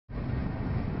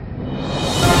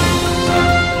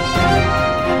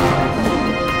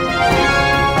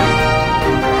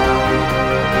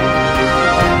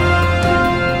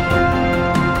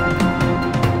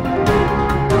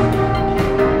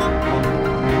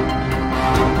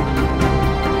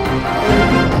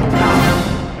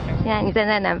在你站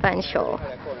在南半球，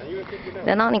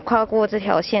等到你跨过这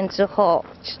条线之后，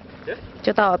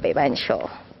就到了北半球。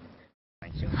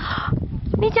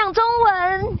你讲中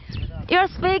文 ？You're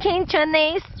speaking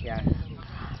Chinese? Yeah.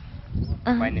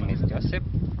 My name is Joseph.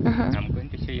 I'm going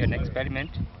to show you an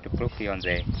experiment to prove you on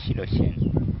the Shirochen.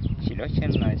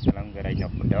 Shirochen lies along the line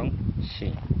of Pudong,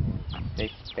 Shi.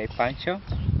 They pancho,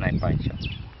 nai pancho.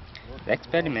 The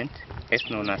experiment is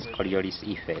known as Coriolis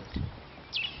effect,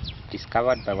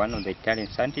 discovered by one of the Italian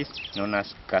scientists known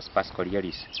as Gaspar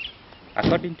Coriolis.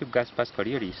 According to Gaspar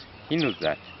Coriolis, he knew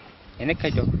that any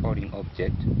kind of falling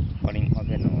object falling on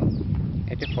the north,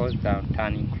 it falls down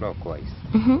turning clockwise.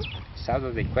 South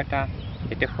of the equator,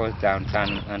 it falls down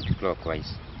turning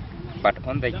anti-clockwise. But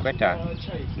on the equator,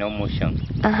 no motion.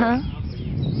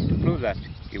 To prove that,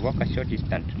 we walk a short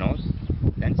distance north,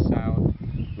 then south,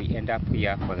 we end up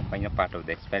here for the final part of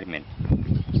the experiment.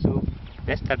 So,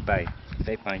 let's start by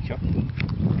Bei Pancho.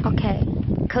 OK，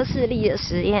 科氏力的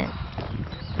实验。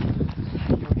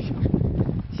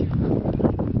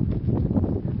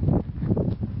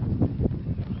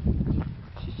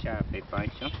Bei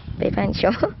Pancho. 北半球。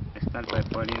Let's start by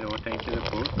pouring the water into the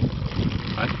pool,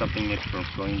 first stopping it from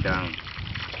flowing down.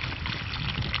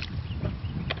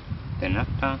 Then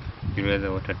after, you let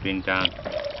the water drain down.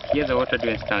 Here the water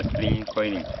drain starts spinning,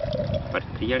 coiling. But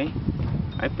clearly,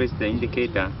 I press the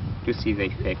indicator to see the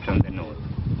effect on the north.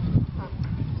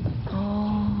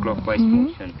 Clockwise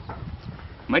motion.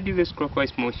 Mind you, this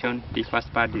clockwise motion differs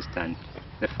per distance.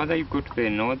 The further you go to the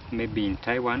north, maybe in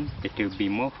Taiwan, it will be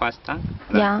more faster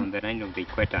than on the line of the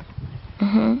equator.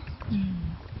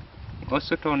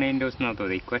 Also, tornadoes north of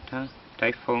the equator,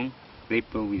 typhoon, they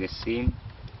blow with the same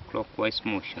clockwise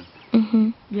motion.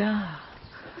 Yeah.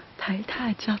 它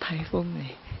还叫台风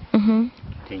哎。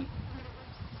Okay.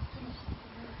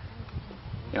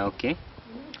 Yeah, okay.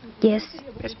 Yes.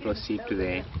 Let's proceed to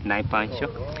the nai pancho.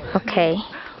 OK。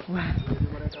哇。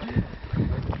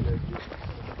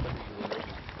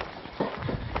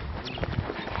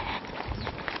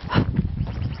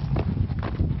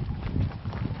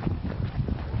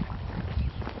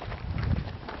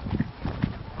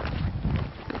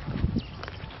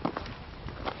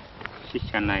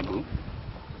Shisha naibu.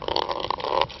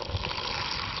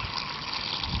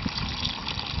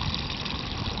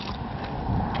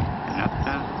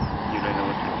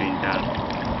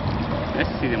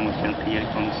 Let's see the motion clearly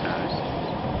from the stars.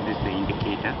 This is the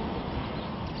indicator.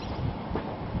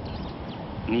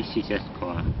 Nishisha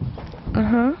score.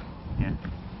 Yeah.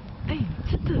 Hey,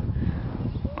 真的。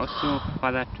 Also,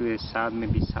 further to the south,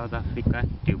 maybe South Africa,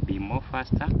 it will be more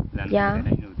faster than the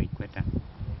line of the equator.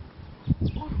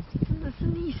 哇，真的是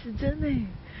逆时针哎。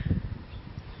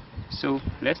So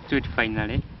let's do it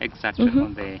finally, exactly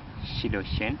on the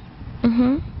Shirochen.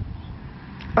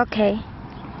 OK。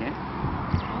 Yeah.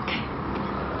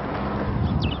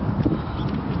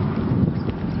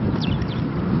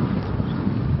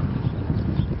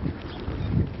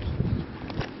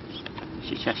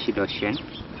 Shirochen.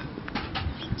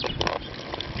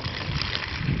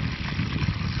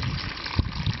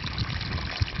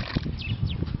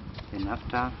 Then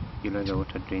after, you let the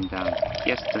water drain down.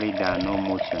 Just lay down, no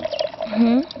motion.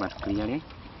 But clearly,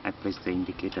 I press the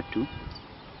indicator too.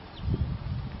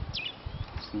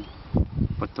 See,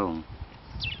 potong.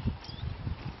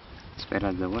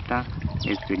 Whereas the water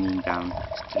is draining down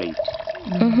straight.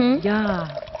 Yeah.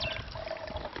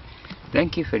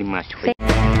 Thank you very much.